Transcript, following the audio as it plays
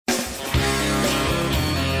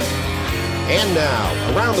And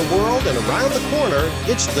now, around the world and around the corner,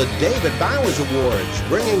 it's the David Bowers Awards,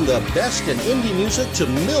 bringing the best in indie music to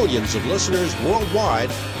millions of listeners worldwide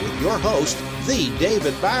with your host, the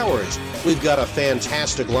David Bowers. We've got a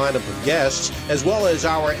fantastic lineup of guests, as well as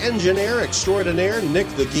our engineer extraordinaire, Nick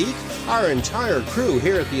the Geek, our entire crew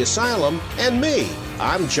here at the Asylum, and me.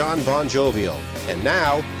 I'm John Bon Jovial. And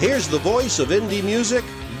now, here's the voice of indie music,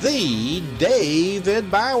 the David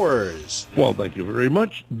Bowers. Well, thank you very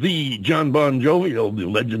much. The John Bon Jovial, the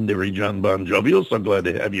legendary John Bon Jovial. So glad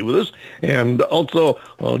to have you with us. And also,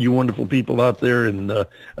 all you wonderful people out there in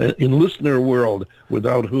listener world,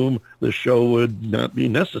 without whom the show would not be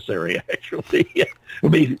necessary, actually. It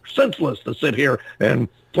would be senseless to sit here and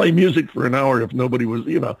play music for an hour if nobody was,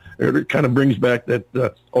 it kind of brings back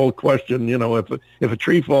that old question, if a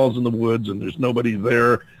tree falls in the woods and there's nobody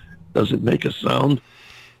there, does it make a sound?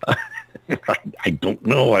 I don't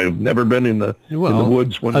know. I've never been in the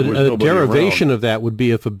woods when there was nobody around. A derivation of that would be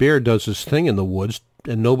if a bear does his thing in the woods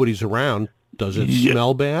and nobody's around, does it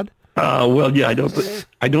smell bad? Well, yeah, I don't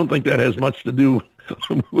think that has much to do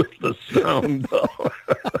with the sound, though.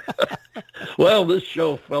 Well, this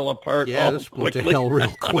show fell apart. Yeah, this went to hell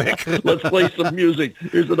real quick. Let's play some music.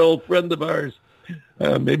 Here's an old friend of ours.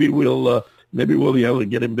 Maybe we'll be able to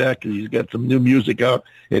get him back because he's got some new music out.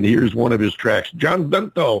 And here's one of his tracks, John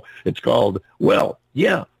Vento. It's called, Well,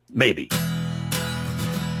 Yeah, Maybe.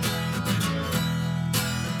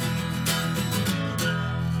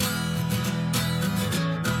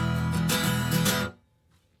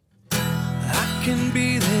 I can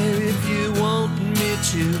be there if you want me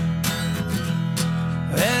to,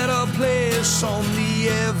 at a place on the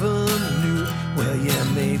avenue. Well, yeah,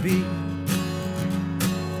 maybe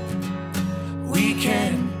we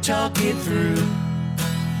can talk it through.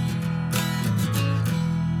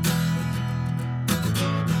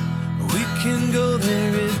 We can go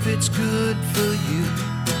there if it's good for you.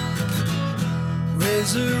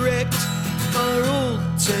 Resurrect our old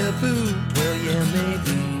taboo. Well, yeah,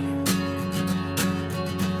 maybe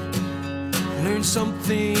learn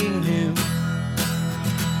something new.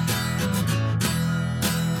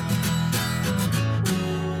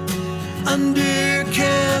 Under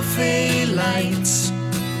cafe lights,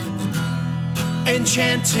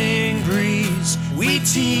 enchanting breeze, we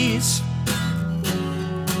tease.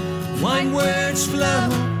 Wine words flow,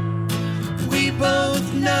 we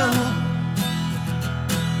both know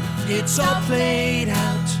it's all played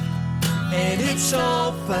out, and it's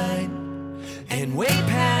all fine, and way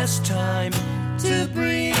past time to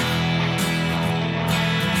breathe.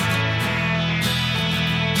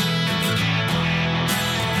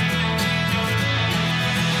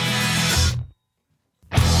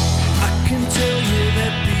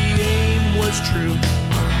 True,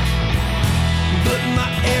 but my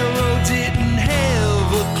arrow didn't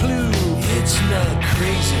have a clue. It's not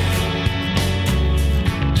crazy,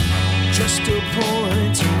 just a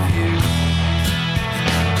point of view.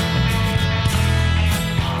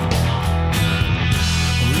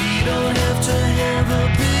 We don't have to have a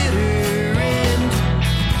bitter end.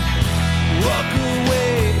 Walk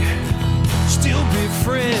away, still be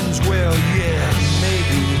friends. Well, yeah,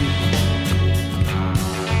 maybe,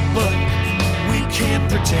 but can't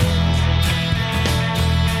pretend.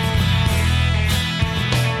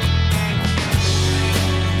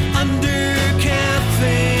 Under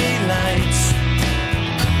cafe lights,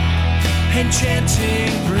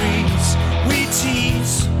 enchanting breeze, we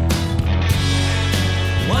tease.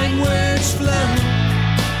 Wine words flow,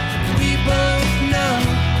 we both know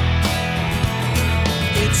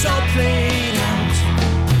it's all played out,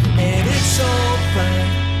 and it's all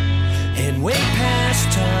fine, and way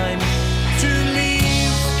past time to leave.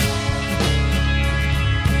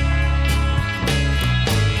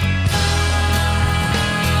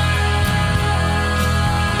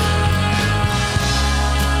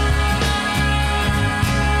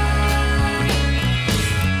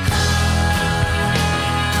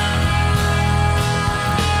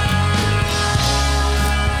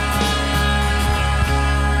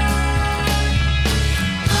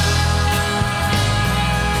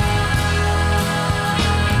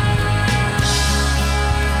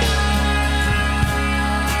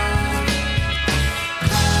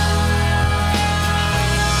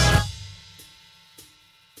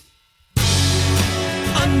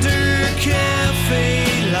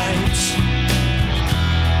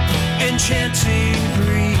 Enchanting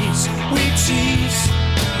breeze, we tease.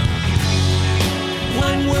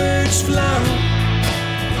 When words flow,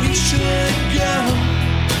 we should go.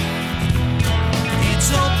 It's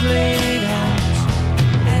all played out,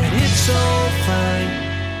 and it's all fine,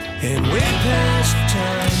 and we're past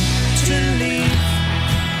time to leave.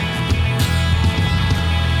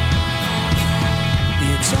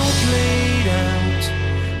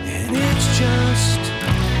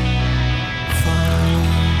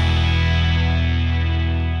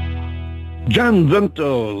 John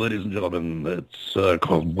Vento, ladies and gentlemen. It's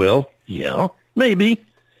called Well, Yeah, Maybe.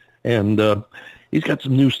 And he's got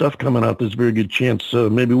some new stuff coming out. There's a very good chance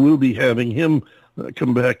maybe we'll be having him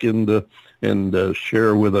come back and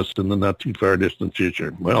share with us in the not too far distant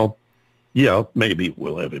future. Well, yeah, maybe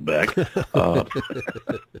we'll have him back.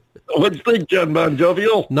 What do you think, John Bon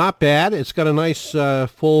Jovial? Not bad. It's got a nice,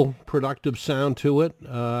 full, productive sound to it.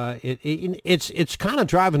 It's kind of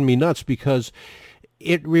driving me nuts because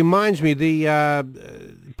it reminds me,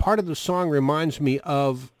 part of the song reminds me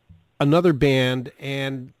of another band,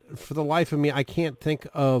 and for the life of me, I can't think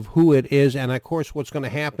of who it is. And of course, what's going to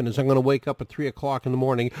happen is I'm going to wake up at 3:00 in the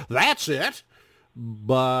morning. That's it.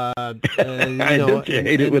 But I don't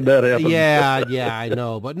hate it when that happens. Yeah, I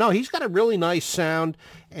know. But no, he's got a really nice sound,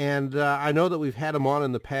 and I know that we've had him on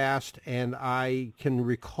in the past, and I can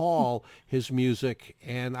recall his music,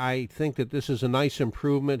 and I think that this is a nice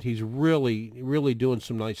improvement. He's really, really doing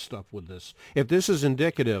some nice stuff with this. If this is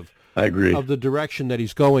indicative, I agree, of the direction that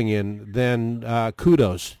he's going in, then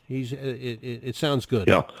kudos. It sounds good.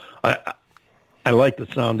 Yeah, I like the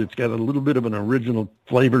sound. It's got a little bit of an original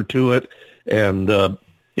flavor to it. And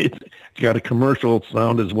it's got a commercial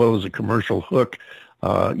sound as well as a commercial hook.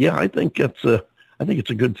 Yeah, I think it's a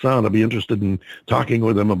good sound. I'll be interested in talking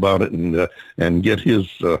with him about it and get his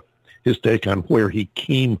take on where he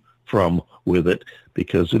came from with it,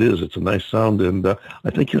 because it's a nice sound, and I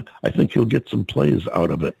think he'll get some plays out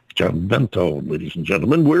of it. John Vento, ladies and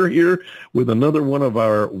gentlemen, we're here with another one of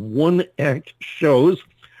our one-act shows.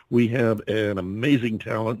 We have an amazing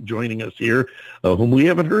talent joining us here, whom we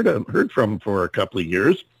haven't heard from for a couple of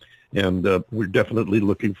years, and we're definitely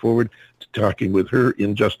looking forward to talking with her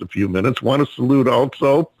in just a few minutes. Want to salute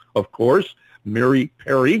also, of course, Mary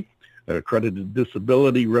Perry, accredited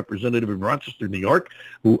disability representative in Rochester, New York,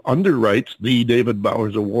 who underwrites the David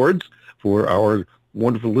Bowers Awards for our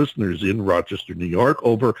wonderful listeners in Rochester, New York,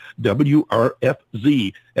 over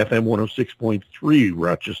WRFZ FM 106.3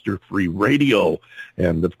 Rochester Free Radio.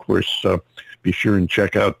 And of course, be sure and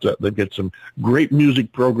check out, they've got some great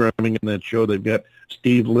music programming in that show. They've got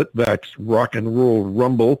Steve Litvak's Rock and Roll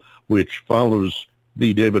Rumble, which follows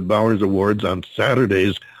the David Bowers Awards on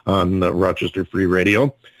Saturdays on Rochester Free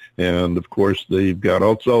Radio. And of course, they've got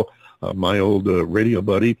also my old radio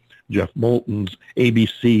buddy, Jeff Moulton's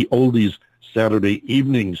ABC Oldies Saturday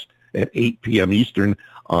evenings at 8 p.m. Eastern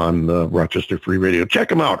on Rochester Free Radio. Check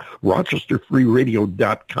them out,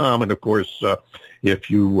 rochesterfreeradio.com. And of course, if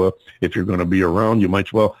you're going to be around, you might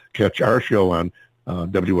as well catch our show on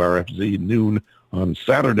WRFZ noon on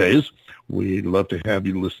Saturdays. We'd love to have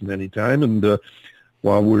you listen anytime. And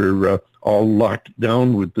while we're all locked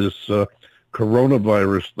down with this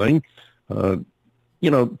coronavirus thing,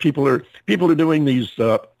 people are doing these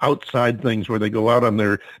outside things where they go out on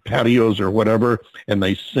their patios or whatever, and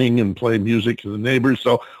they sing and play music to the neighbors.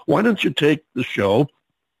 So why don't you take the show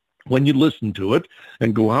when you listen to it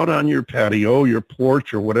and go out on your patio, your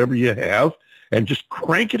porch, or whatever you have, and just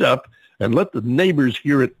crank it up and let the neighbors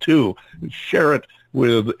hear it too, and share it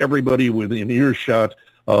with everybody within earshot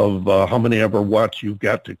of how many ever watts you've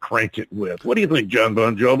got to crank it with. What do you think, John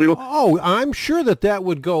Bon Jovial? Oh, I'm sure that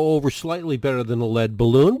would go over slightly better than a lead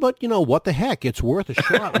balloon, but, what the heck? It's worth a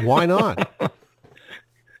shot. Why not?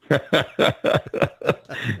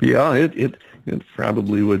 Yeah, it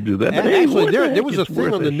probably would do that. And actually, there was a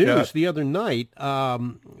thing on the news the other night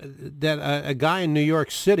that a guy in New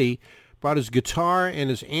York City brought his guitar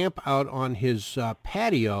and his amp out on his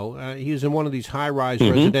patio. He was in one of these high-rise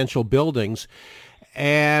residential buildings,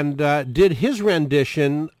 and did his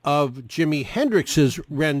rendition of Jimi Hendrix's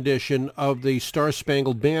rendition of the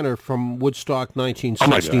Star-Spangled Banner from Woodstock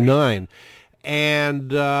 1969.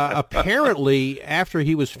 And apparently, after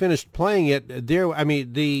he was finished playing it,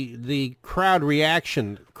 the crowd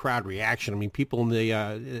reaction, people in the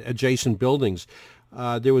adjacent buildings,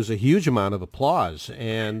 there was a huge amount of applause,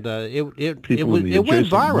 and it went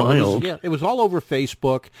viral. It was all over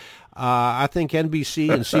Facebook. I think NBC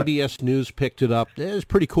and CBS News picked it up. It was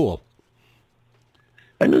pretty cool.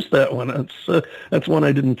 I missed that one. That's one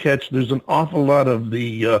I didn't catch. There's an awful lot of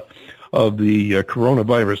the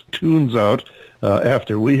coronavirus tunes out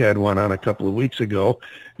after we had one on a couple of weeks ago,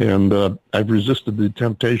 and I've resisted the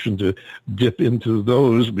temptation to dip into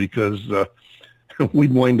those because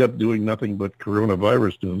we'd wind up doing nothing but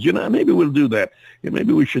coronavirus tunes. Maybe we'll do that.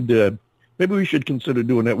 Maybe we should consider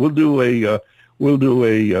doing that. We'll do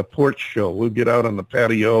a porch show. We'll get out on the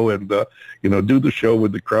patio and do the show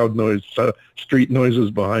with the crowd noise, street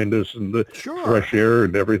noises behind us, and the fresh air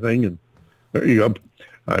and everything. And there you go.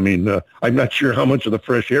 I mean, I'm not sure how much of the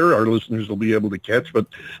fresh air our listeners will be able to catch, but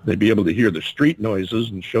they'll be able to hear the street noises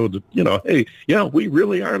and show that, hey, yeah, we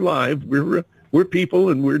really are live. We're people,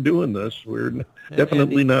 and we're doing this. We're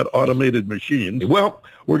definitely not automated machines. Well,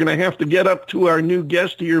 we're going to have to get up to our new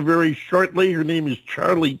guest here very shortly. Her name is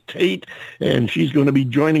Charly Tate, and she's going to be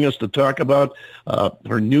joining us to talk about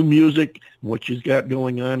her new music, what she's got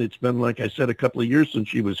going on. It's been, like I said, a couple of years since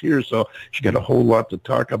she was here, so she's got a whole lot to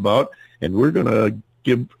talk about, and we're going to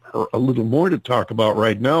give her a little more to talk about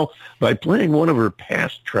right now by playing one of her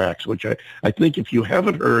past tracks, which I think if you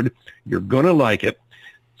haven't heard, you're going to like it.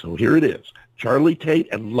 So here it is, Charly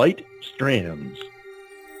Tate and Light Strands.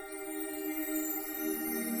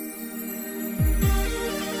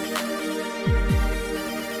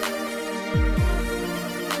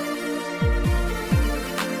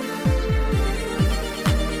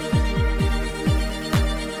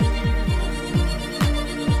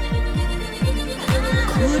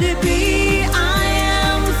 Could it be I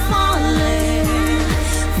am falling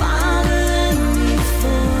farther than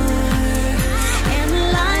before, and the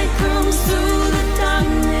light comes through the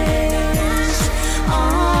darkness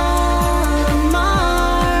all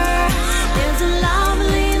more? There's a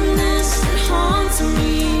loveliness that haunts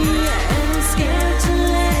me, and I'm scared to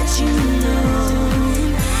let you know.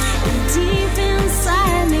 Deep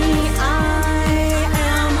inside me, I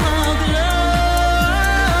am aglow.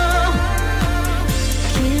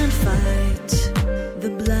 Can't fight the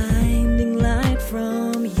blinding light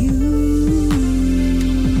from you.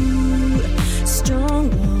 Strong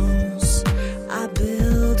walls I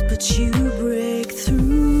build, but you break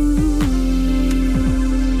through.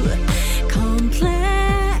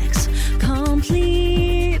 Complex,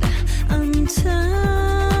 complete,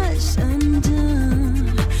 untouched, undone.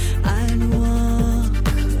 I'd walk,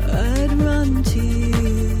 I'd run to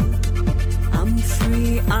you. I'm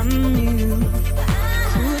free, I'm new.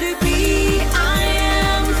 Could it be I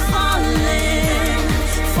am falling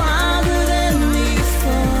farther than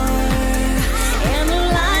before, and the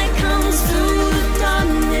light comes through the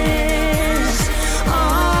darkness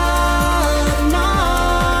all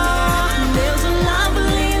more? There's a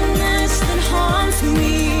loveliness that haunts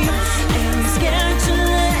me, and I'm scared to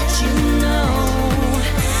let you know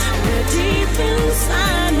that deep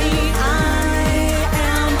inside me I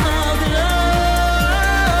am aglow.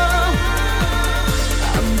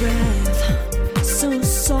 A breath so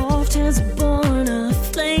soft has born a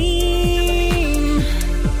flame.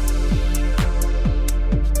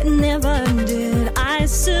 Never did I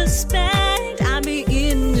suspect I'd be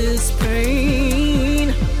in this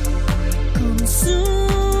pain.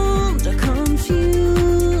 Consumed,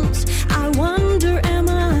 confused, I wonder, am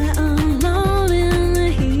I alone in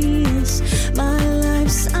this? My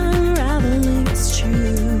life's unraveling, it's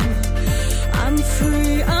true. I'm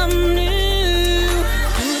free, I'm new.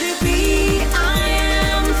 Could it be I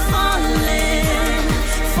am falling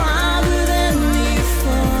farther than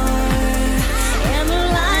before, and the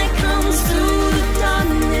light comes through the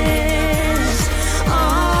darkness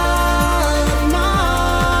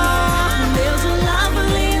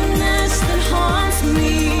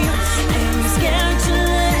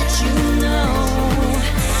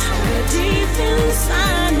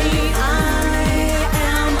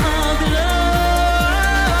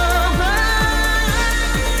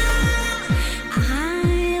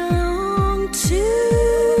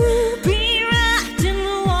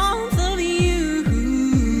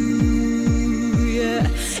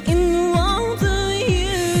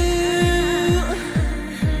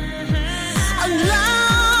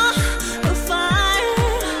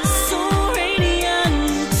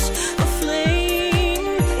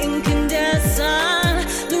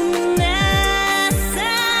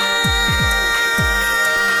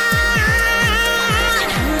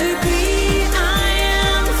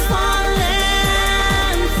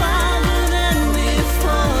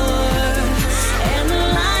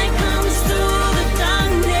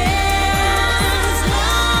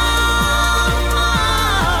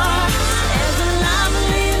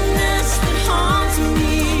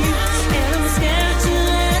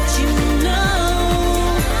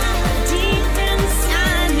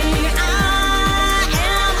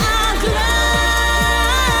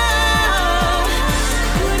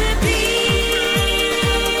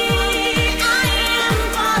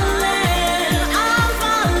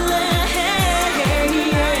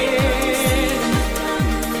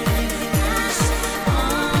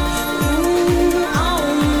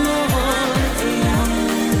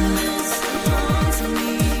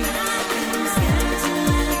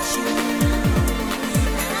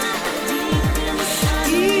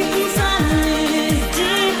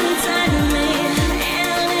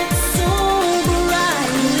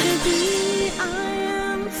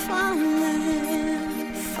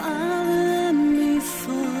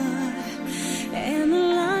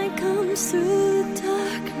comes through the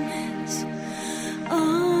darkness.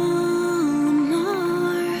 All the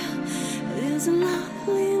more, there's a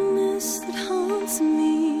loneliness that haunts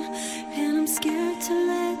me, and I'm scared to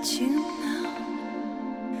let you know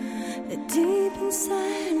that deep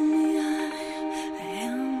inside me I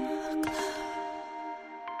am a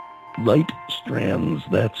cloud. Light Strands.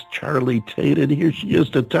 That's Charly Tate, and here she is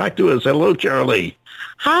to talk to us. Hello, Charly.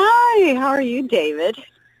 Hi, how are you, David?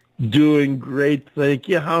 Doing great, thank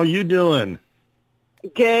you. How are you doing?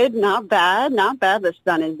 Good, not bad, not bad. The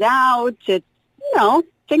sun is out. It's,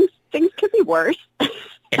 things could be worse.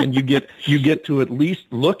 And you get to at least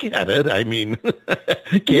look at it. I mean,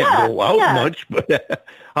 can't go out much, but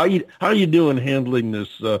how you doing handling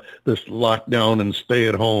this lockdown and stay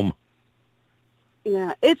at home?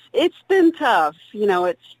 Yeah, it's been tough.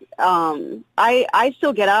 I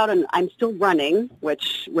still get out and I'm still running,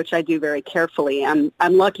 which I do very carefully. I'm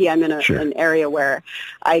lucky I'm in an area where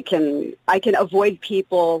I can avoid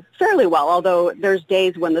people fairly well, although there's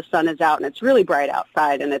days when the sun is out and it's really bright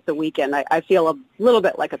outside and it's a weekend. I feel a little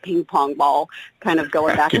bit like a ping pong ball kind of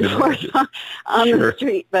going back and forth on the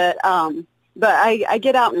street. But I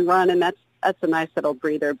get out and run, and that's a nice little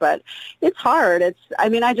breather, but it's hard.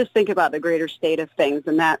 I just think about the greater state of things,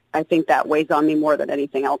 and I think that weighs on me more than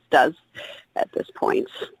anything else does at this point.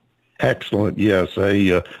 Excellent. Yes.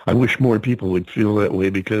 I wish more people would feel that way,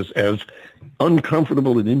 because as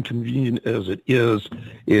uncomfortable and inconvenient as it is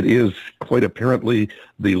quite apparently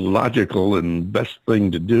the logical and best thing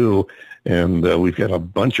to do. And we've got a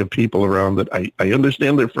bunch of people around that I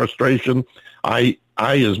understand their frustration. I,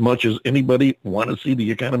 as much as anybody, want to see the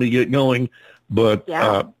economy get going, but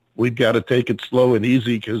we've got to take it slow and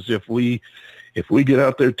easy, because if we get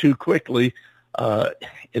out there too quickly,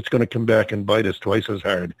 it's going to come back and bite us twice as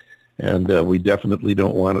hard. And we definitely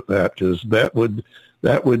don't want that, because that would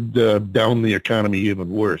down the economy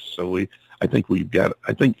even worse. So I think we've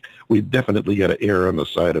definitely got to err on the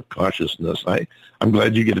side of cautiousness. I'm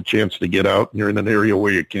glad you get a chance to get out and you're in an area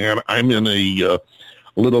where you can. I'm in a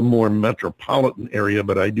little more metropolitan area,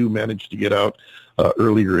 but I do manage to get out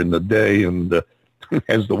earlier in the day, and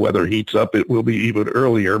as the weather heats up, it will be even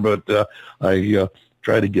earlier. But I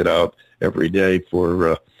try to get out every day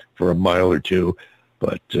for a mile or two.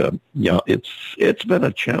 But it's been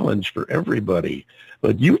a challenge for everybody.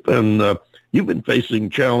 But you've been facing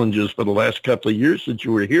challenges for the last couple of years since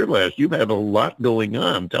you were here last. You've had a lot going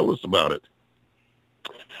on. Tell us about it.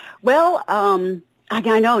 Well,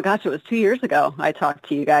 I know, gosh, it was 2 years ago I talked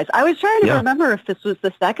to you guys. I was trying to remember if this was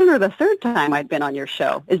the second or the third time I'd been on your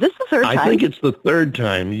show. Is this the third time? I think it's the third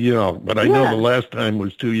time, but I know the last time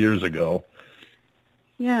was 2 years ago.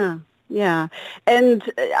 Yeah.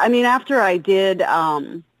 And, after I did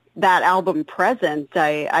that album Present,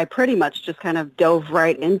 I pretty much just kind of dove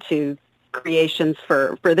right into creations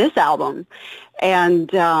for this album. And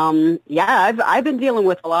I've been dealing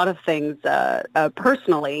with a lot of things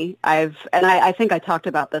personally. I think I talked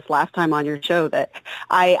about this last time on your show, that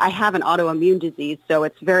I have an autoimmune disease, so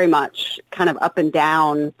it's very much kind of up and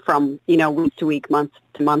down from week to week, month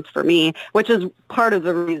to month for me, which is part of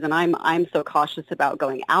the reason I'm so cautious about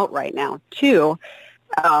going out right now too.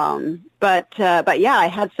 But I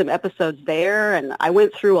had some episodes there, and I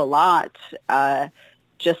went through a lot.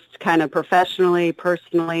 Just kind of professionally,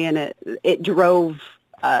 personally, and it drove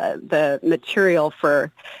the material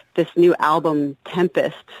for this new album,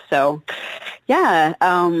 Tempest. So, a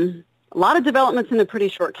lot of developments in a pretty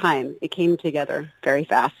short time. It came together very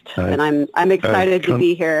fast, and I'm excited to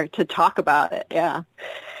be here to talk about it. Yeah.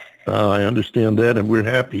 I understand that, and we're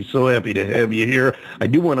so happy to have you here. I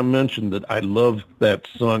do want to mention that I love that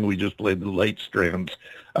song we just played, The Light Strands.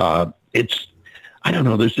 I don't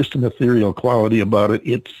know, there's just an ethereal quality about it.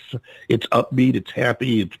 It's upbeat, it's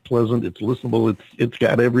happy, it's pleasant, it's listenable, it's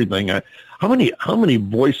got everything. How many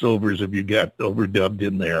voiceovers have you got overdubbed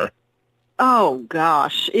in there? Oh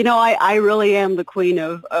gosh, I really am the queen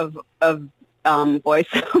of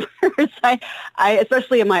voiceovers. I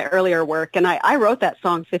especially in my earlier work, and I wrote that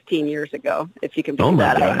song 15 years ago, if you can believe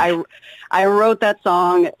that. I wrote that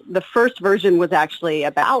song. The first version was actually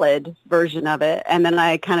a ballad version of it, and then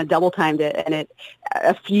I kind of double timed it, and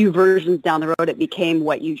a few versions down the road it became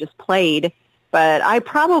what you just played. But I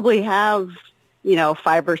probably have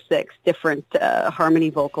 5 or 6 different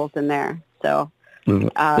harmony vocals in there. So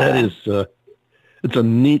that is it's a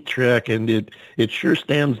neat track, and it sure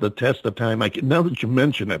stands the test of time. Now that you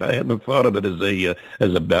mention it, I hadn't thought of it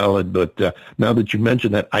as a ballad, but now that you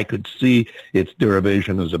mention that, I could see its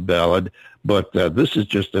derivation as a ballad. But this is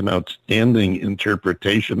just an outstanding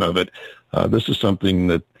interpretation of it. This is something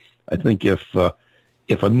that I think if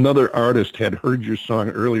if another artist had heard your song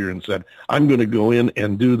earlier and said, I'm going to go in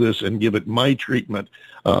and do this and give it my treatment,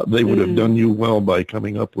 they would have done you well by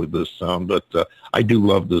coming up with this sound. But I do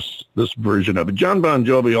love this version of it. John Bon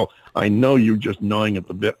Jovial, I know you're just gnawing at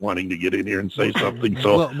the bit wanting to get in here and say something.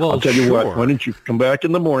 So I'll tell you what, why don't you come back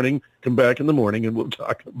in the morning, and we'll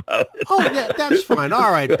talk about it. Oh, yeah, that's fine.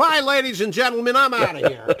 All right. Bye, ladies and gentlemen. I'm out of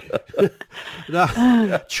here.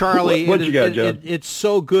 Charlie, what you got, John? It's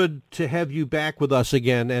so good to have you back with us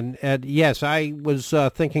again. And yes, I was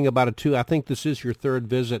thinking about it, too. I think this is your third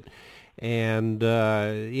visit. And,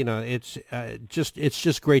 it's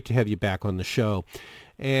just great to have you back on the show.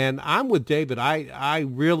 And I'm with David. I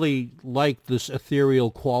really like this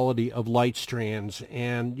ethereal quality of Light Strands.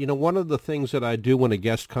 And, one of the things that I do when a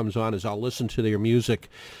guest comes on is I'll listen to their music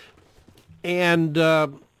and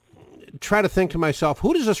try to think to myself,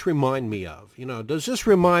 who does this remind me of? Does this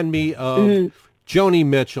remind me of Joni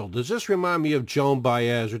Mitchell? Does this remind me of Joan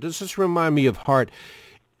Baez? Or does this remind me of Hart?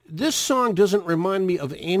 This song doesn't remind me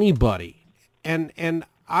of anybody. And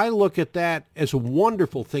I look at that as a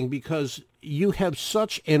wonderful thing because you have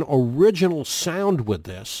such an original sound with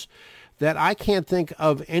this that I can't think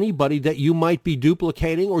of anybody that you might be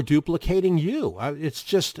duplicating or duplicating you. It's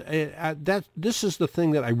just that this is the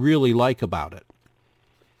thing that I really like about it.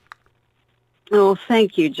 Oh,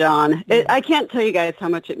 thank you, John. I can't tell you guys how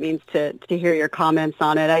much it means to hear your comments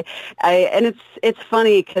on it. And it's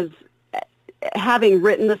funny because having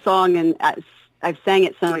written the song and I've sang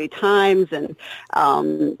it so many times, and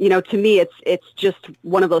to me, it's just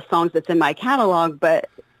one of those songs that's in my catalog. But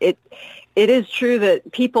it is true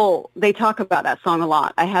that people, they talk about that song a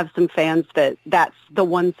lot. I have some fans that's the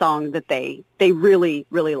one song that they really,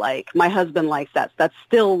 really like. My husband likes that. That's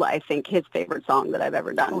still, I think, his favorite song that I've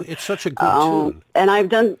ever done. Oh, it's such a good tune. And I've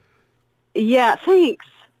done, thanks.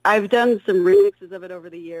 I've done some remixes of it over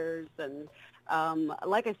the years, and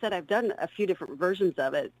like I said, I've done a few different versions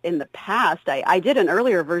of it in the past. I did an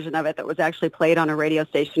earlier version of it that was actually played on a radio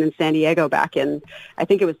station in San Diego back in, I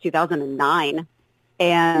think it was 2009.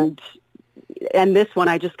 And this one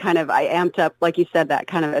I just I amped up, like you said, that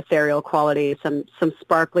kind of ethereal quality, some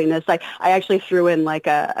sparkliness. I actually threw in like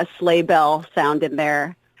a sleigh bell sound in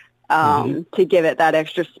there to give it that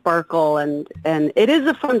extra sparkle. And it is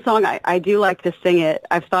a fun song. I do like to sing it.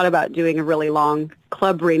 I've thought about doing a really long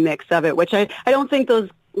club remix of it, which I don't think those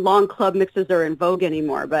long club mixes are in vogue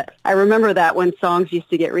anymore. But I remember that when songs used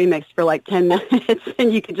to get remixed for like 10 minutes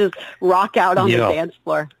and you could just rock out on the dance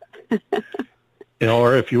floor.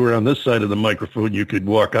 Or if you were on this side of the microphone, you could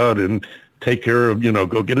walk out and take care of,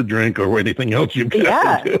 go get a drink or anything else you've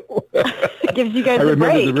got to do. It gives you guys I a break.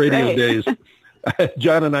 remember the radio days.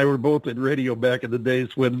 John and I were both at radio back in the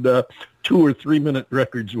days when 2 or 3 minute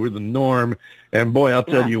records were the norm. And boy, I'll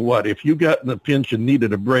tell you what, if you got in a pinch and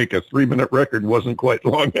needed a break, a 3 minute record wasn't quite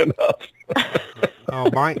long enough.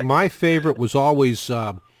 My favorite was always,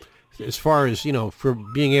 as far as, for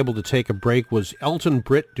being able to take a break, was Elton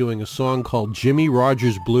Britt doing a song called Jimmy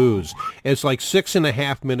Rogers Blues. It's like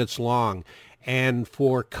 6.5 minutes long. And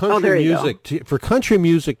for country music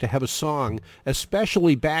to have a song,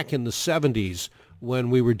 especially back in the 70s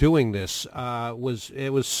when we were doing this,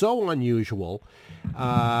 it was so unusual.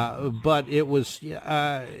 But it was,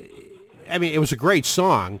 it was a great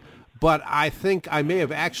song. But I think I may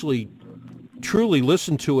have actually truly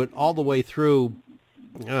listened to it all the way through,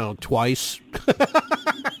 twice. I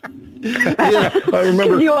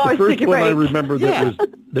remember the first one I remember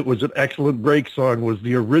that was an excellent break song was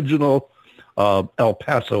the original El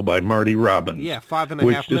Paso by Marty Robbins. Yeah,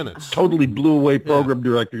 5.5 minutes. Totally blew away program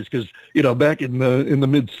directors because, back in the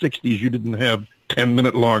mid-'60s, you didn't have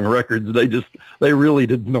 10-minute long records. They really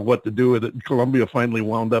didn't know what to do with it. And Columbia finally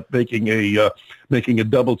wound up making a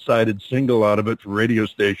double-sided single out of it for radio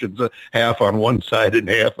stations, half on one side and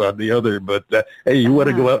half on the other. But hey, you want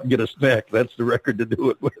to go out and get a snack? That's the record to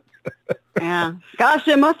do it with. Yeah, gosh,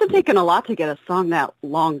 it must have taken a lot to get a song that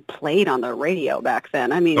long played on the radio back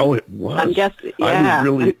then. I mean, it was. I'm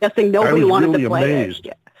guessing nobody wanted to play amazed.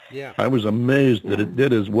 It. Yeah. I was amazed that it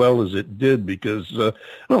did as well as it did because,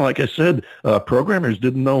 like I said, programmers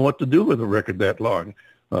didn't know what to do with a record that long.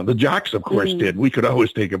 The jocks, of course, did. We could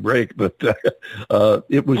always take a break, but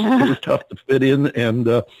it was tough to fit in. And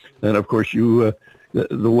of course,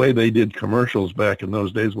 the way they did commercials back in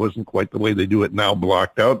those days wasn't quite the way they do it now,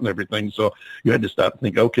 blocked out and everything. So you had to stop and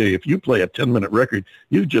think, okay, if you play a 10-minute record,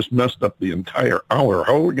 you just messed up the entire hour.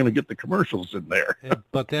 How are we going to get the commercials in there?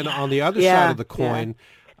 But then on the other side of the coin,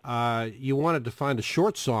 you wanted to find a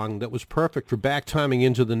short song that was perfect for back timing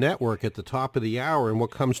into the network at the top of the hour. And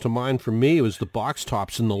what comes to mind for me was the Box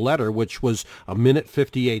Tops in the Letter, which was 1 minute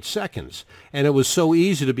 58 seconds. And it was so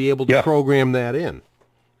easy to be able to program that in.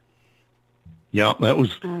 Yeah, that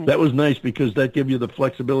was nice because that gave you the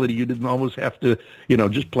flexibility. You didn't always have to,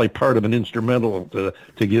 just play part of an instrumental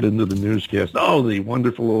to get into the newscast. Oh, the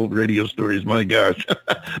wonderful old radio stories, my gosh.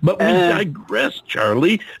 But we digress,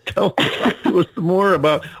 Charly. Talk to us more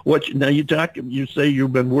about now you say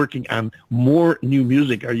you've been working on more new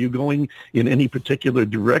music. Are you going in any particular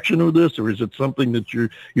direction with this, or is it something that you're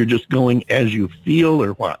just going as you feel,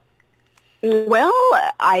 or what? Well,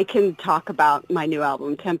 I can talk about my new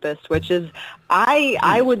album, Tempest, which is,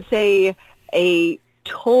 I would say, a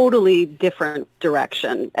totally different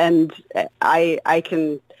direction. And I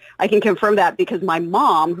can confirm that because my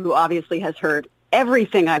mom, who obviously has heard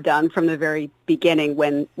everything I've done from the very beginning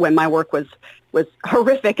when my work was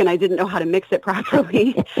horrific and I didn't know how to mix it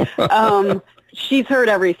properly, she's heard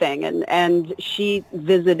everything. And she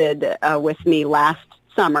visited with me last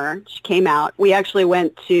summer. She came out. We actually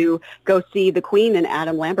went to go see the Queen and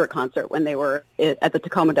Adam Lambert concert when they were at the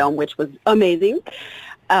Tacoma Dome, which was amazing.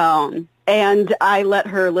 And I let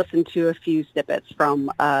her listen to a few snippets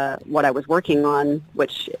from what I was working on,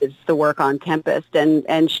 which is the work on Tempest.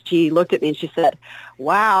 And she looked at me and she said,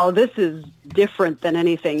 "Wow, this is different than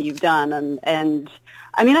anything you've done." And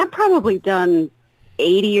I mean, I've probably done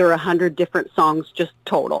 80 or 100 different songs just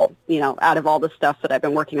total, out of all the stuff that I've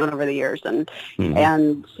been working on over the years. And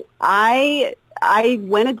I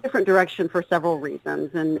went a different direction for several reasons.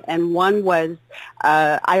 And one was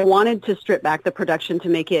I wanted to strip back the production to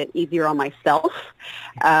make it easier on myself.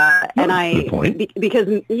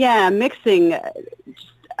 Because mixing,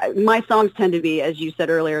 my songs tend to be, as you said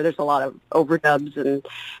earlier, there's a lot of overdubs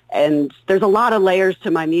and there's a lot of layers to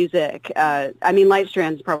my music. Light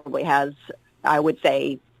Strands probably has, I would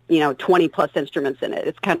say, 20 plus instruments in it.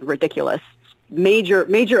 It's kind of ridiculous. Major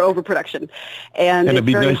overproduction. And it'd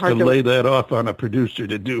be nice to lay that off on a producer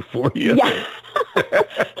to do for you. Yeah.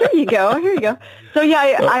 Here you go. So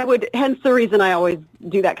I would, hence the reason I always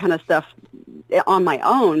do that kind of stuff on my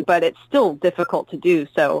own, but it's still difficult to do.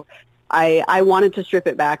 So I wanted to strip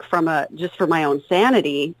it back from just for my own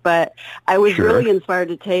sanity, but I was really inspired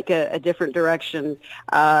to take a different direction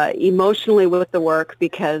emotionally with the work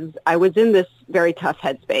because I was in this very tough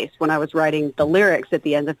headspace when I was writing the lyrics at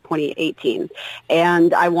the end of 2018,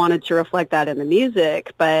 and I wanted to reflect that in the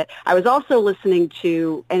music, but I was also listening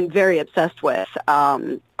to and very obsessed with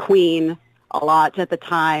Queen a lot at the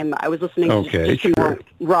time. I was listening to just more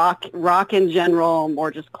rock in general,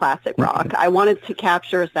 more just classic rock. I wanted to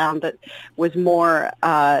capture a sound that was more,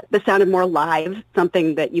 that sounded more live,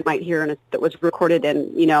 something that you might hear that was recorded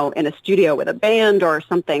in a studio with a band or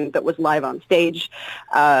something that was live on stage.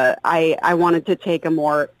 I wanted to take a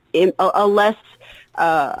less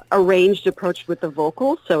arranged approach with the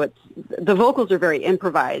vocals. So the vocals are very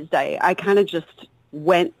improvised. I kind of just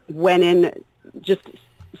went in just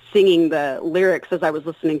singing the lyrics as I was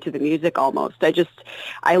listening to the music almost.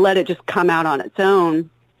 I let it just come out on its own.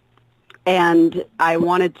 And I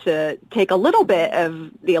wanted to take a little bit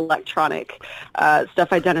of the electronic stuff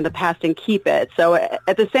I'd done in the past and keep it. So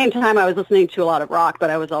at the same time, I was listening to a lot of rock, but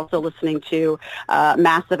I was also listening to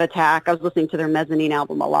Massive Attack. I was listening to their Mezzanine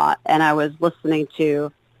album a lot. And I was listening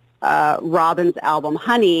to Robin's album,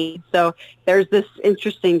 Honey. So there's this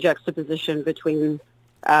interesting juxtaposition between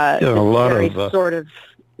more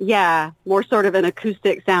sort of an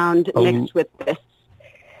acoustic sound mixed with this.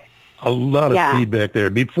 A lot of feedback there.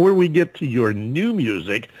 Before we get to your new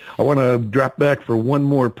music, I want to drop back for one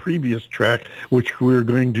more previous track, which we're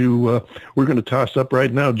going to toss up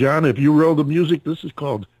right now. John, if you roll the music, this is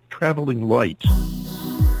called Traveling Light.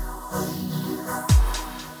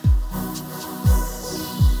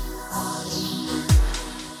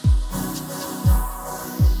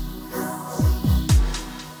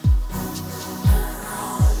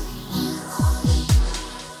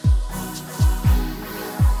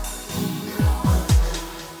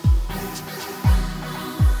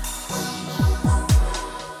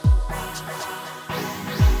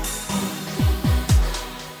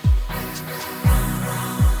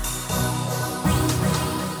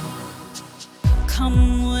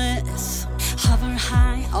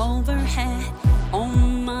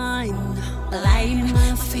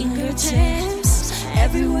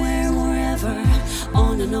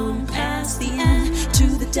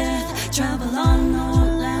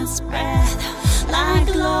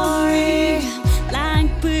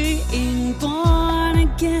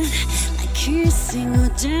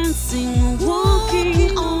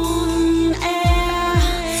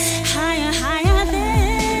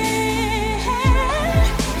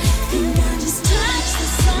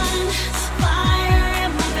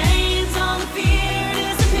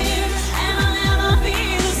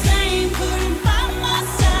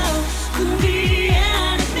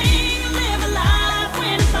 Live a life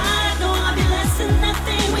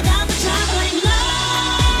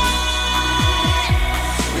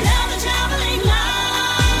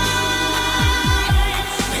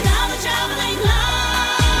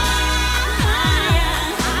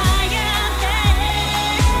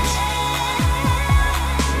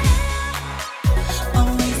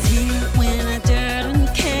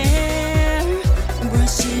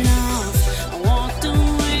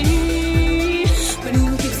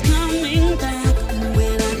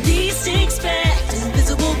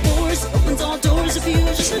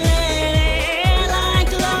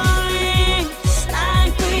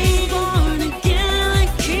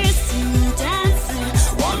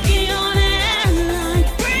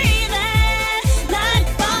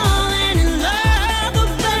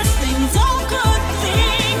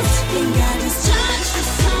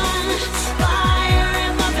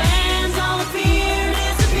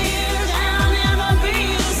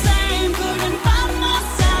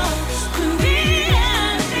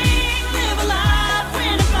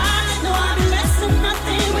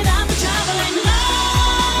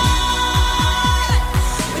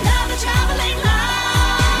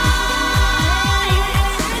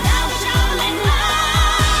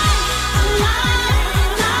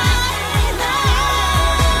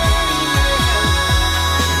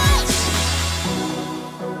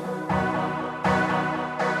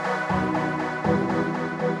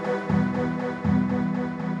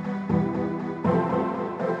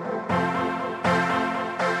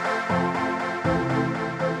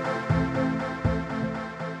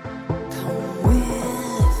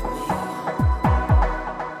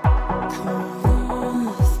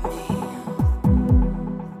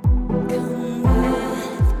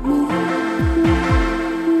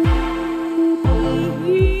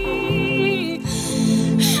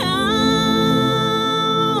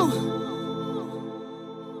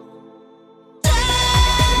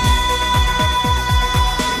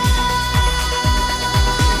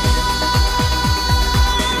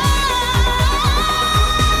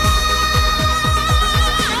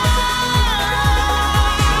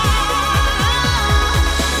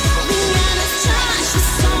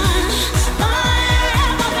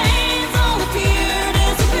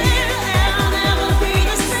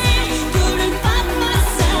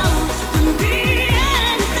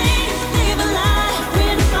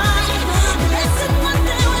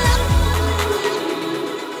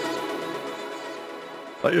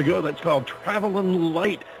There you go. That's called Travelin'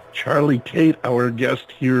 Light. Charly Tate, our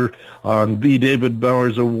guest here on the David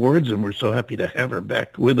Bowers Awards, and we're so happy to have her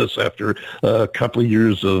back with us after a couple of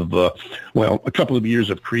years of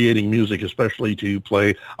creating music, especially to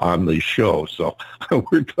play on the show. So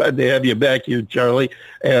we're glad to have you back here, Charly.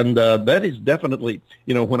 And that is definitely,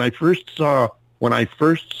 when I first saw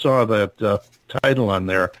that title on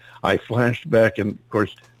there, I flashed back, and of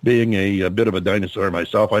course, being a bit of a dinosaur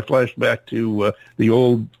myself, I flashed back to the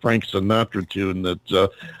old Frank Sinatra tune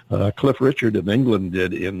that Cliff Richard of England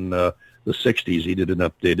did in the 60s. He did an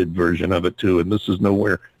updated version of it, too, and this is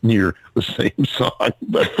nowhere near the same song,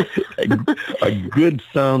 but a good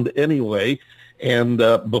sound anyway. And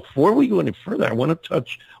before we go any further, I want to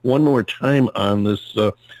touch one more time on this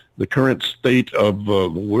the current state of the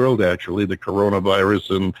world, actually, the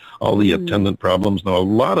coronavirus and all the attendant problems. Now, a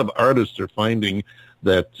lot of artists are finding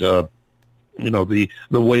that, the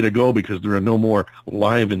way to go, because there are no more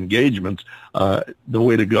live engagements, the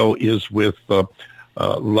way to go is with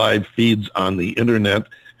live feeds on the Internet,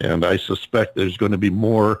 and I suspect there's going to be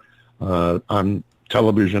more on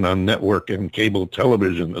television, on network and cable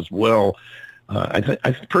television as well.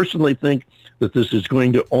 I personally think that this is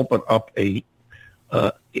going to open up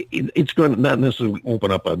it's going to not necessarily open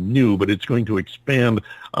up a new, but it's going to expand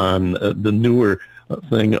on the newer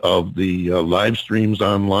thing of the live streams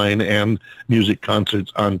online and music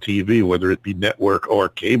concerts on TV, whether it be network or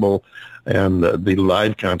cable. And the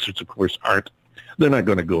live concerts, of course, they're not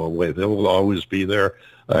going to go away. They will always be there.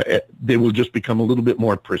 They will just become a little bit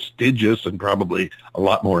more prestigious and probably a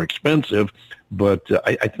lot more expensive. But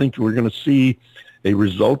I think we're going to see a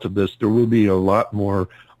result of this. There will be a lot more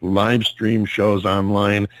live stream shows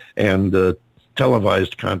online and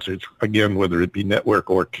televised concerts, again, whether it be network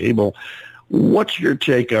or cable. What's your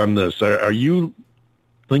take on this? Are you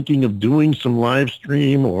thinking of doing some live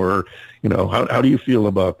stream, or, how do you feel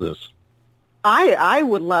about this? I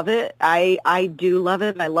would love it. I do love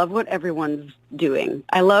it. I love what everyone's doing.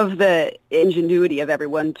 I love the ingenuity of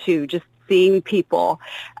everyone, too, just seeing people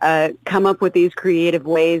come up with these creative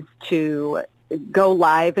ways to go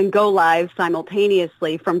live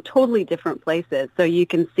simultaneously from totally different places. So you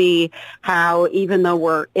can see how, even though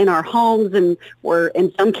we're in our homes and we're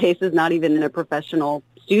in some cases not even in a professional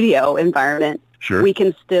studio environment, sure, we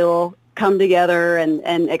can still come together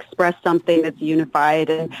and express something that's unified.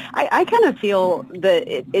 And I kind of feel that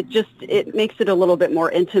it makes it a little bit more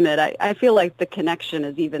intimate. I feel like the connection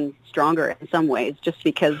is even stronger in some ways, just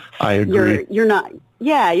because I agree. You're not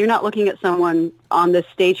looking at someone on the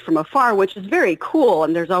stage from afar, which is very cool,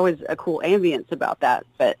 and there's always a cool ambience about that.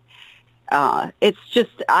 But it's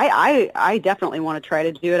just, I definitely want to try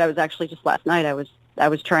to do it. I was actually just last night, I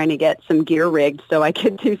was trying to get some gear rigged so I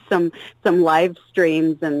could do some live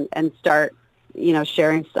streams and start,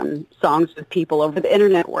 sharing some songs with people over the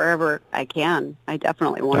Internet wherever I can. I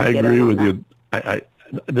definitely want to get in on that. I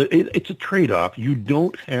agree with you. It's a trade-off. You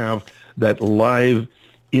don't have that live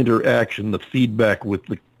interaction, the feedback with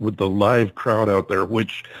the live crowd out there,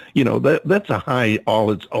 which, that's a high all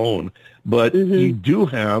its own. But you do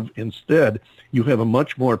have, instead, you have a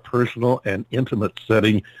much more personal and intimate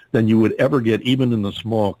setting than you would ever get even in the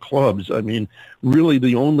small clubs. I mean, really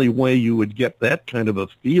the only way you would get that kind of a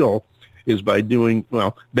feel is by doing,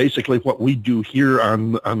 basically what we do here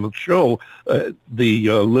on the show, the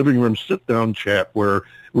living room sit-down chat, where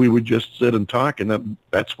we would just sit and talk, and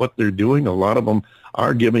that's what they're doing. A lot of them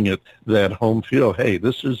are giving it that home feel. Hey,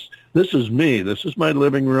 this is me. This is my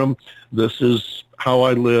living room. This is how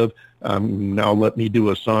I live. Now let me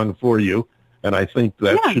do a song for you. And I think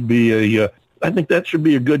that should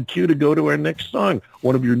be a good cue to go to our next song,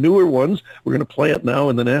 one of your newer ones. We're going to play it now,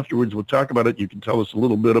 and then afterwards we'll talk about it. You can tell us a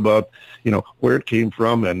little bit about, where it came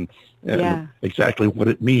from and exactly what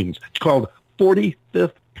it means. It's called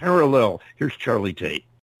 45th Parallel. Here's Charly Tate.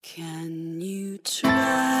 Can you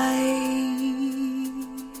try?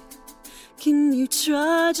 Can you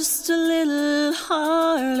try just a little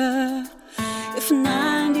harder? If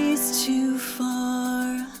 90's too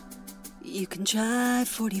far, you can try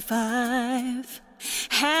 45.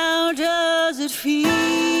 How does it feel?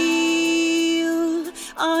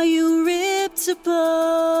 Are you ripped apart?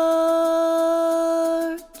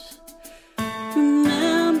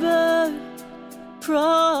 Remember,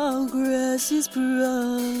 progress is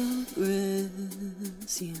progress,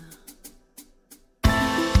 yeah.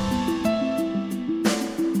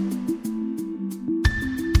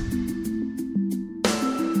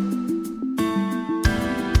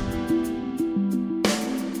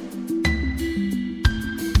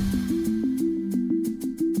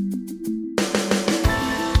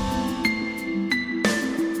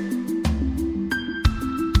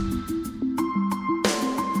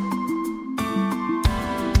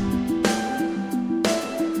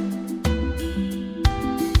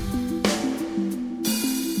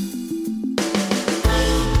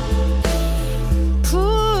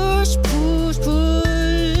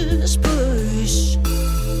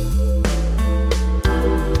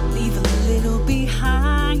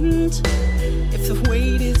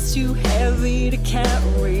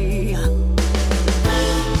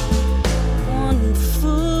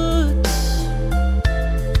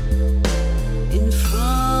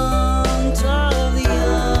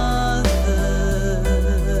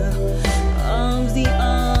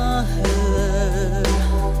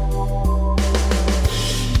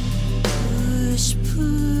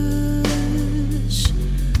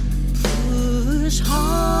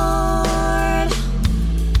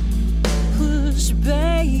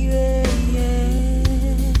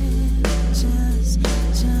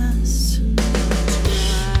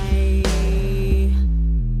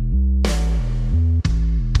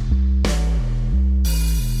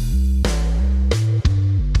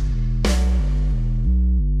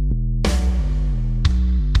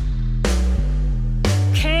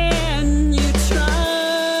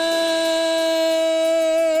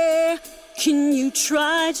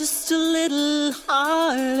 try just a little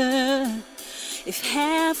harder? If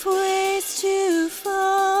halfway's too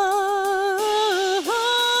far,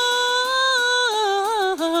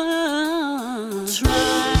 try,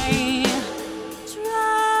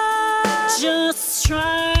 just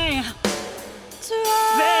try,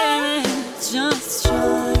 baby, just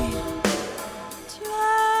try.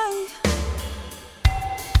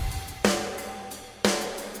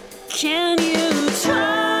 Can you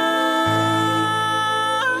try?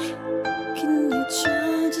 Can you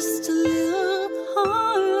try just a little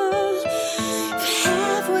harder? If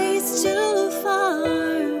halfway's too far,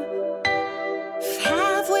 if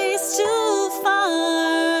halfway's too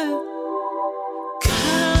far,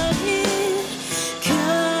 cut it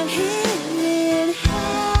in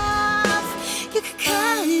half. You can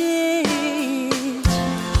cut it.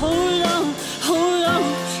 Hold on,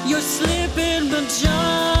 you're slipping, but just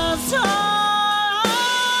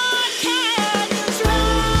can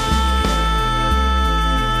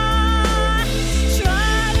you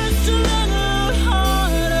try just a little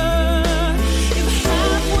harder? If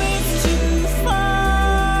halfway's too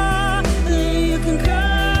far, then you can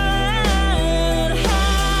cut it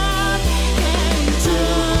half.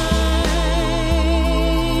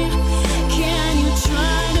 Can you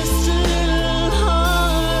try just a little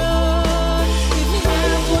harder? If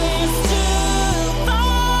halfway's too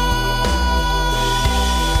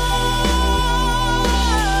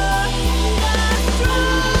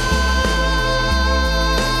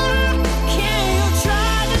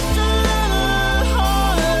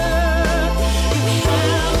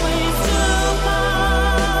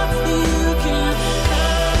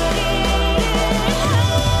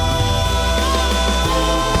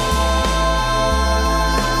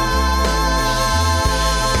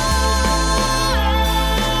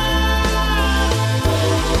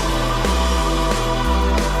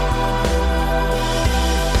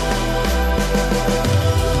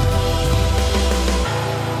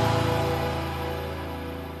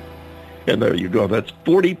And there you go. That's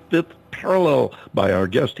 45th Parallel by our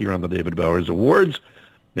guest here on the David Bowers Awards,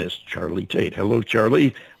 Miss Charly Tate. Hello,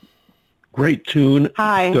 Charly. Great tune.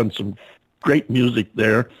 Hi. Done some great music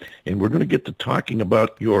there. And we're going to get to talking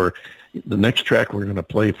about the next track we're going to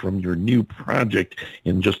play from your new project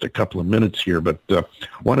in just a couple of minutes here. But I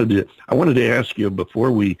wanted to ask you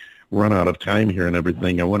before we run out of time here and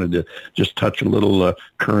everything, I wanted to just touch a little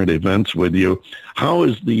current events with you. How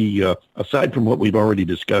is aside from what we've already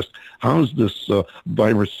discussed, how's this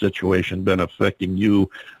virus situation been affecting you,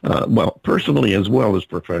 personally as well as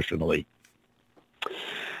professionally?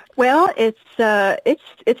 Well, it's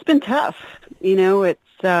been tough. You know,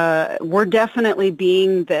 we're definitely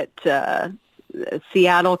being that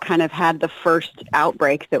Seattle kind of had the first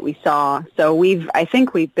outbreak that we saw. So I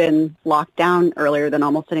think we've been locked down earlier than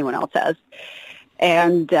almost anyone else has.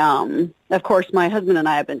 And, of course, my husband and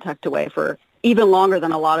I have been tucked away for even longer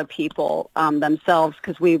than a lot of people themselves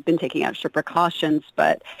because we've been taking extra precautions.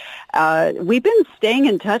 But we've been staying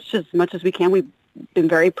in touch as much as we can. We've been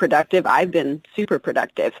very productive. I've been super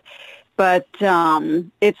productive. But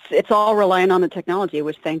it's all relying on the technology,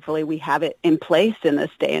 which thankfully we have it in place in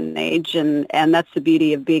this day and age, and that's the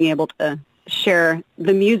beauty of being able to share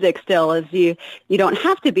the music still. Is you don't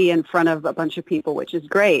have to be in front of a bunch of people, which is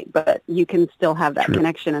great, but you can still have that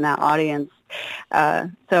connection and that audience.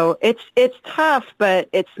 So it's tough, but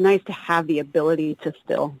it's nice to have the ability to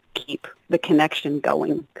still keep the connection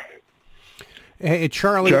going. Hey,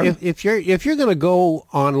 Charly, if you're going to go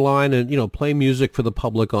online and play music for the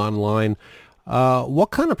public online, what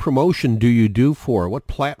kind of promotion do you do for? What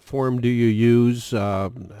platform do you use?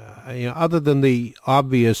 Other than the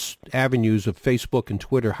obvious avenues of Facebook and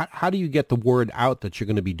Twitter, how do you get the word out that you're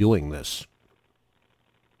going to be doing this?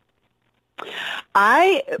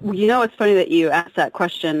 It's funny that you asked that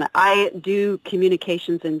question. I do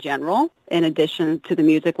communications in general in addition to the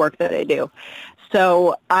music work that I do.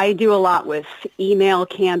 So I do a lot with email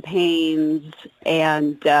campaigns,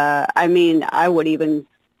 and I would even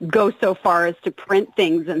go so far as to print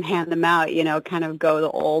things and hand them out, kind of go the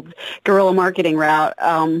old guerrilla marketing route.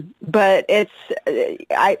 But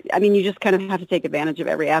you just kind of have to take advantage of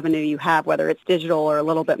every avenue you have, whether it's digital or a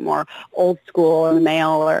little bit more old school or mail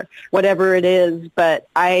or whatever it is. But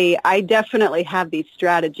I definitely have these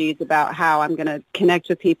strategies about how I'm going to connect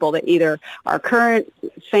with people that either are current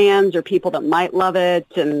fans or people that might love it,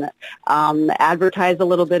 and advertise a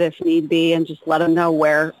little bit if need be, and just let them know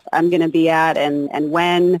where I'm going to be at and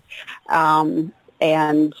when.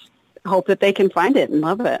 And hope that they can find it and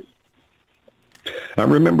love it. I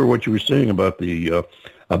remember what you were saying about the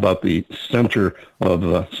center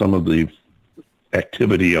of some of the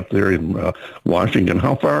activity up there in Washington.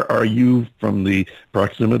 How far are you from the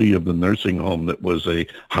proximity of the nursing home that was a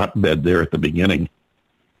hotbed there at the beginning?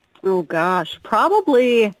 Oh, gosh.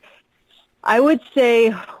 Probably, I would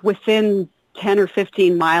say within 10 or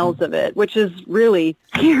 15 miles of it, which is really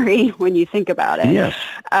scary when you think about it. Yes,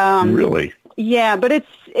 really. Yeah, but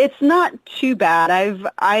it's not too bad.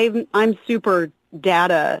 I'm super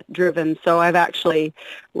data driven, so I've actually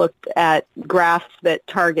looked at graphs that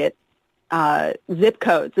target zip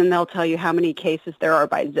codes, and they'll tell you how many cases there are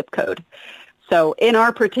by zip code. So in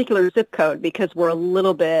our particular zip code, because we're a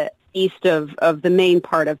little bit east of the main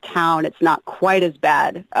part of town, it's not quite as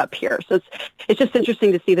bad up here. So it's just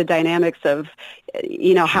interesting to see the dynamics of,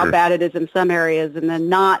 how bad it is in some areas and then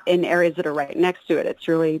not in areas that are right next to it. It's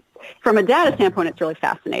really, from a data standpoint, it's really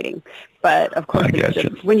fascinating. But of course,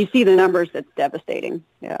 when you see the numbers, it's devastating.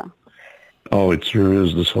 Yeah. Oh, it sure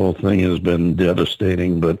is. This whole thing has been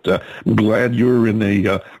devastating, but I'm glad you're in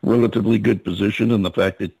a relatively good position, and the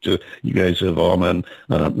fact that you guys have all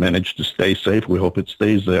managed to stay safe. We hope it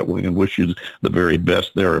stays that way and wish you the very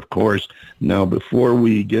best there, of course. Now, before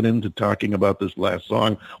we get into talking about this last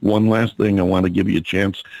song, one last thing, I want to give you a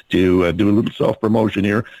chance to do a little self-promotion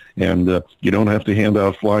here, and you don't have to hand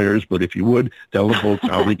out flyers, but if you would, tell the folks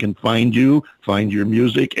how they can find you, find your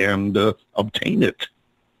music, and obtain it.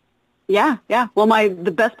 Yeah. Well,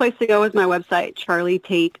 the best place to go is my website,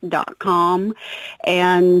 charlytate.com.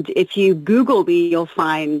 And if you Google me, you'll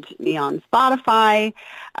find me on Spotify.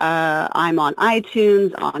 I'm on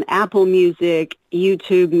iTunes, on Apple Music,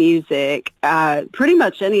 YouTube Music, pretty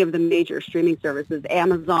much any of the major streaming services,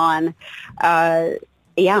 Amazon. I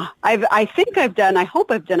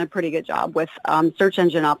hope I've done a pretty good job with search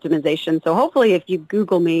engine optimization. So hopefully if you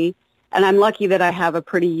Google me, and I'm lucky that I have a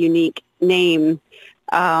pretty unique name,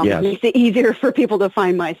 yes. Makes it easier for people to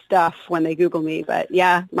find my stuff when they Google me. But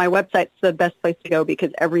yeah, my website's the best place to go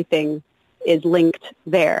because everything is linked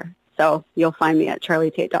there. So you'll find me at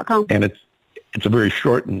charlytate.com. And it's a very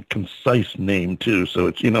short and concise name too. So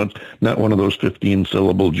it's not one of those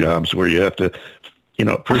 15-syllable jobs where you have to,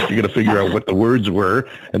 first you got to figure out what the words were,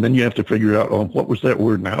 and then you have to figure out, what was that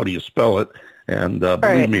word and how do you spell it? And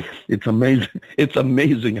believe me, it's amazing. It's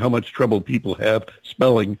amazing how much trouble people have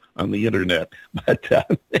spelling on the internet. But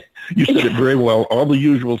you said it very well. All the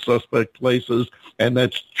usual suspect places, and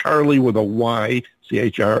that's Charly with a Y,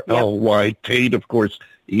 Charly, Yep. Tate, of course,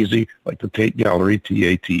 easy, like the Tate Gallery,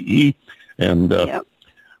 Tate. And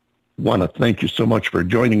want to thank you so much for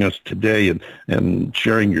joining us today and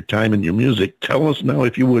sharing your time and your music. Tell us now,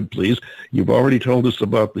 if you would, please. You've already told us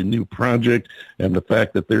about the new project and the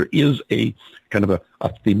fact that there is a kind of a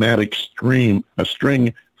thematic string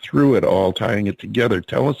through it all, tying it together.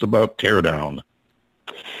 Tell us about Teardown.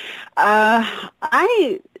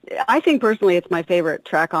 I think personally it's my favorite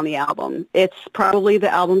track on the album. It's probably the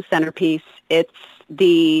album's centerpiece. It's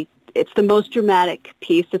the most dramatic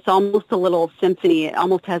piece. It's almost a little symphony. It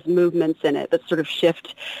almost has movements in it that sort of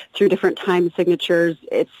shift through different time signatures.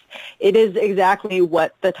 It is exactly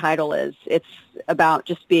what the title is. It's about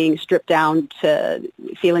just being stripped down to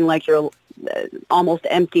feeling like you're almost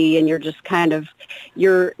empty, and you're just kind of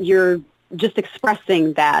you're just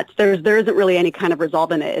expressing that. There isn't really any kind of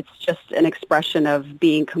resolve in it. It's just an expression of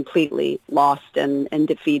being completely lost and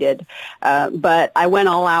defeated. But I went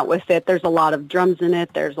all out with it. There's a lot of drums in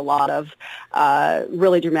it. There's a lot of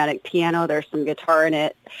really dramatic piano. There's some guitar in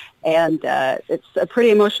it. And it's a pretty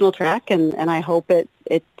emotional track, and I hope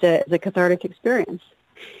it's a cathartic experience.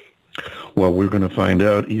 Well, we're going to find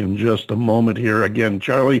out in just a moment here. Again,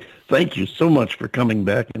 Charly, thank you so much for coming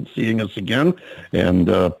back and seeing us again. And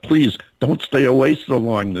please don't stay away so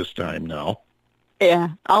long this time now.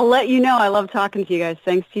 Yeah, I'll let you know. I love talking to you guys.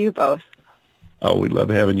 Thanks to you both. Oh, we love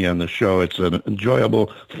having you on the show. It's an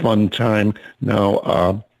enjoyable, fun time.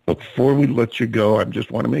 Now, before we let you go, I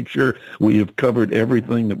just want to make sure we have covered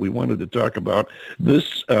everything that we wanted to talk about.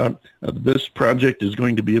 This project is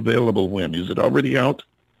going to be available when? Is it already out?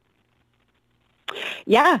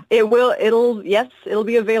 Yeah, it will. It'll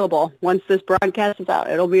be available. Once this broadcast is out,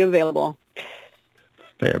 it'll be available.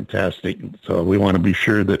 Fantastic. So we want to be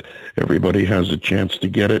sure that everybody has a chance to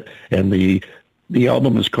get it. And the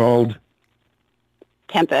album is called?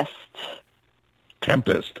 Tempest.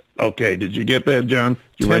 Okay, did you get that, John?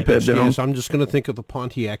 Did you write that down? Yes, I'm just going to think of the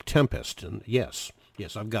Pontiac Tempest. And yes,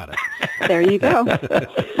 I've got it. There you go.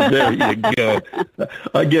 There you go.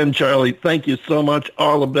 Again, Charly, thank you so much.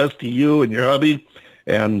 All the best to you and your hubby.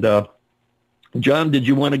 And John, did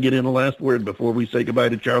you want to get in a last word before we say goodbye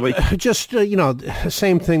to Charly? Just,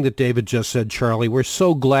 same thing that David just said, Charly. We're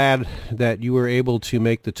so glad that you were able to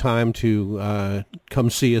make the time to come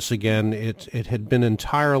see us again. It had been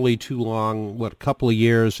entirely too long, a couple of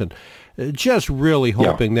years, and just really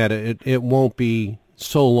hoping that it won't be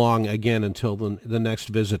so long again until the next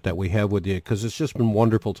visit that we have with you, because it's just been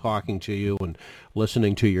wonderful talking to you and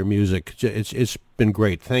listening to your music. It's been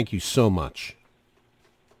great. Thank you so much.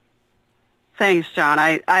 Thanks, John.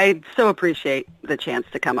 I so appreciate the chance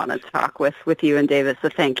to come on and talk with you and David, so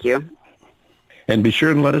thank you. And be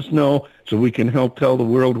sure and let us know so we can help tell the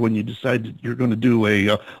world when you decide that you're going to do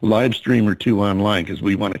a live stream or two online, because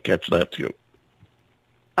we want to catch that too.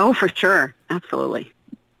 Oh, for sure. Absolutely.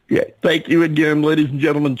 Yeah. Thank you again, ladies and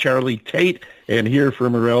gentlemen. Charly Tate, and here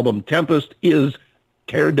from her album Tempest is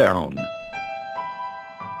Tear Down.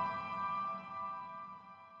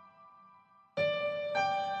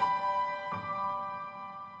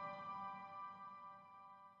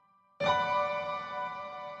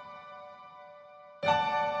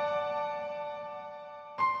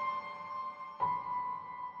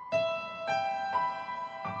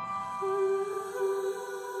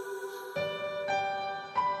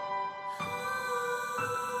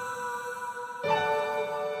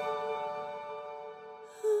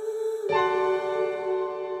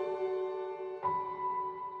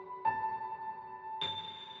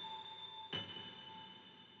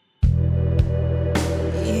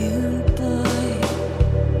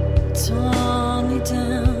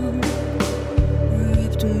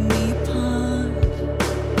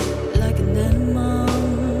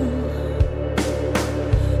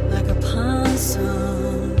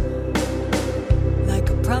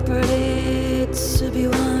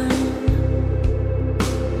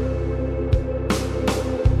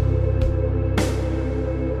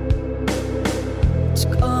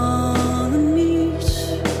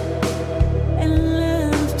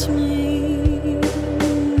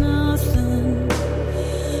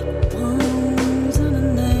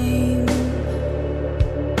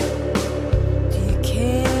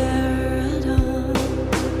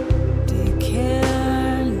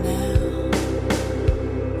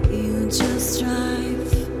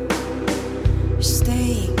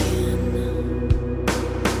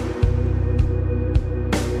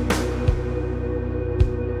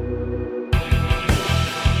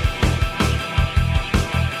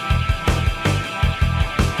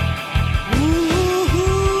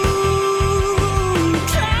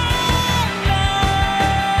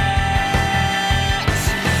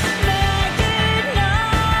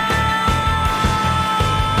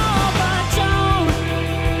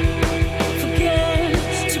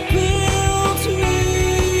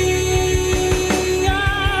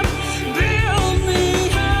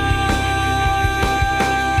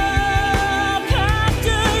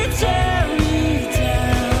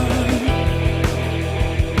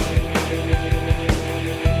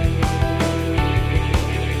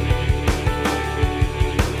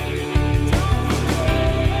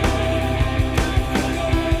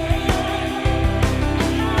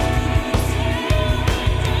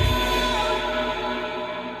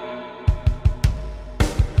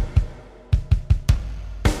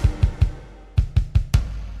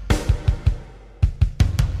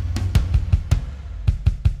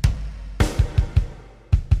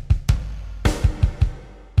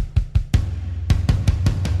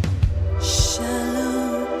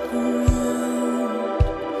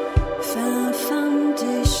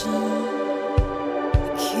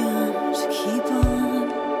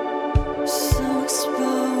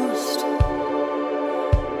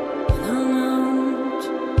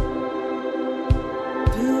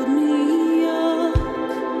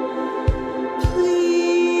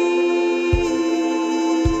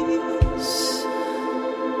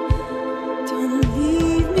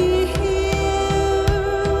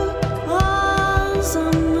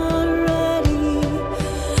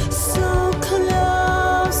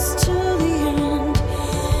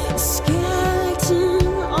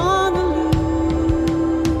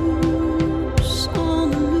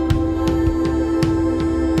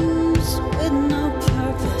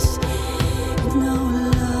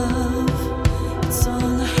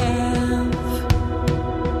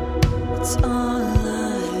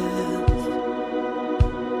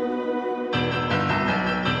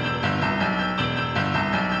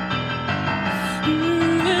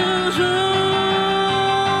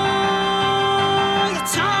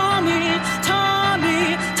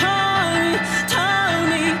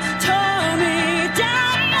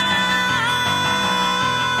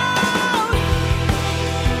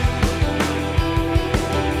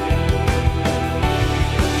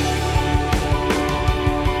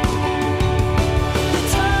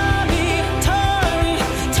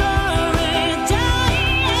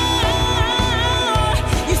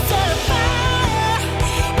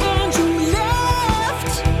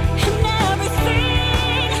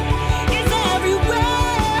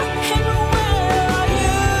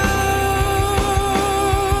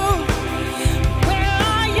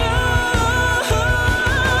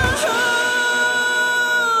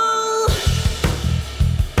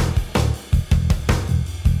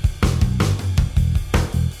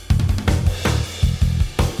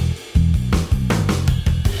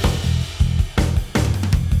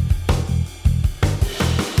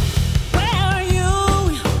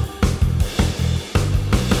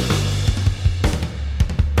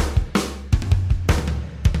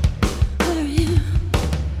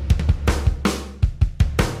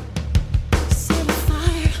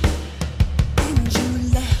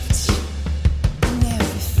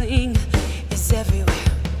 It's everywhere.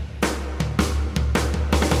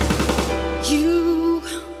 You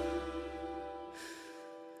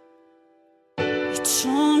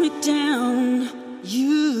tore it down.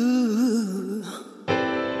 You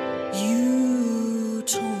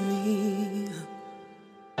told me.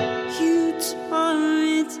 You tore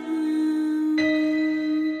it down.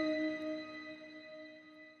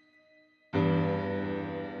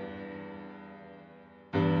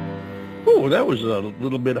 Oh, that was a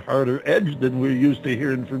little bit harder edge than we're used to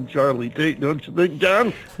hearing from Charly Tate, don't you think,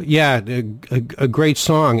 John? Yeah, a great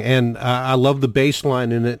song, and I love the bass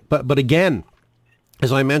line in it. But again,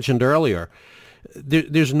 as I mentioned earlier,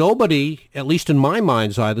 there's nobody, at least in my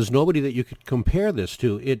mind's eye, there's nobody that you could compare this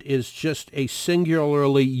to. It is just a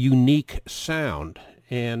singularly unique sound,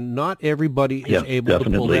 and not everybody is able to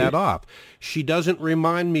pull that off. She doesn't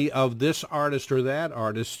remind me of this artist or that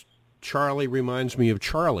artist. Charlie reminds me of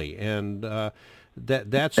Charlie, and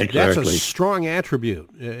that's a strong attribute.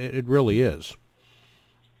 It really is.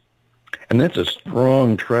 And that's a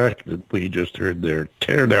strong track that we just heard there,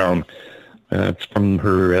 Tear Down. It's from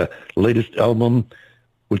her latest album,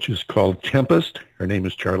 which is called Tempest. Her name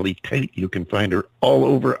is Charly Tate. You can find her all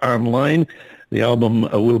over online. The album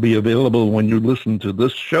will be available when you listen to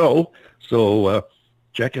this show, so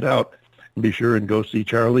check it out. Be sure and go see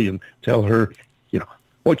Charly and tell her,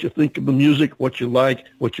 what you think of the music, what you like,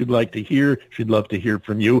 what you'd like to hear. She'd love to hear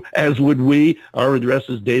from you, as would we. Our address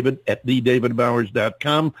is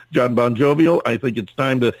david@TheDavidBowers.com. John Bon Jovial, I think it's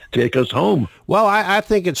time to take us home. Well, I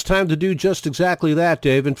think it's time to do just exactly that,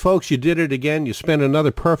 Dave. And folks, you did it again. You spent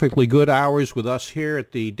another perfectly good hours with us here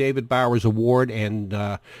at the David Bowers Award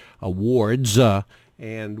and Awards.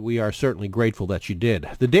 And we are certainly grateful that you did.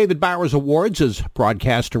 The David Bowers Awards is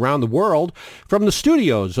broadcast around the world from the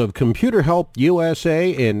studios of Computer Help USA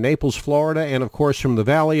in Naples, Florida, and of course from the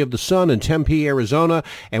Valley of the Sun in Tempe, Arizona.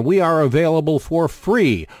 And we are available for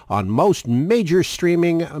free on most major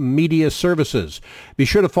streaming media services. Be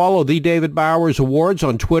sure to follow the David Bowers Awards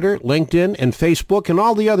on Twitter, LinkedIn, and Facebook, and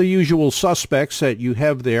all the other usual suspects that you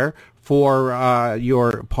have there for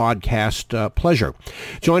your podcast pleasure.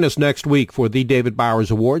 Join us next week for the David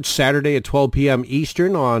Bowers Awards, Saturday at 12 p.m.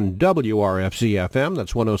 Eastern on WRFZ-FM.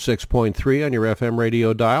 That's 106.3 on your FM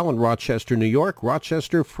radio dial in Rochester, New York,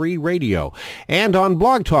 Rochester Free Radio. And on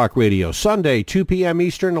Blog Talk Radio, Sunday, 2 p.m.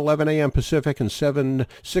 Eastern, 11 a.m. Pacific, and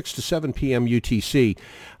 6 to 7 p.m. UTC.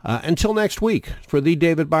 Until next week, for the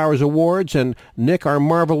David Bowers Awards and Nick, our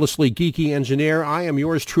marvelously geeky engineer, I am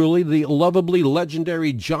yours truly, the lovably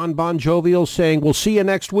legendary John Bon Jovial, saying we'll see you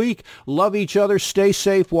next week. Love each other. Stay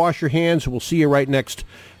safe. Wash your hands. We'll see you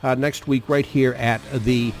next week right here at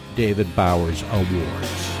the David Bowers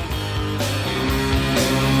Awards.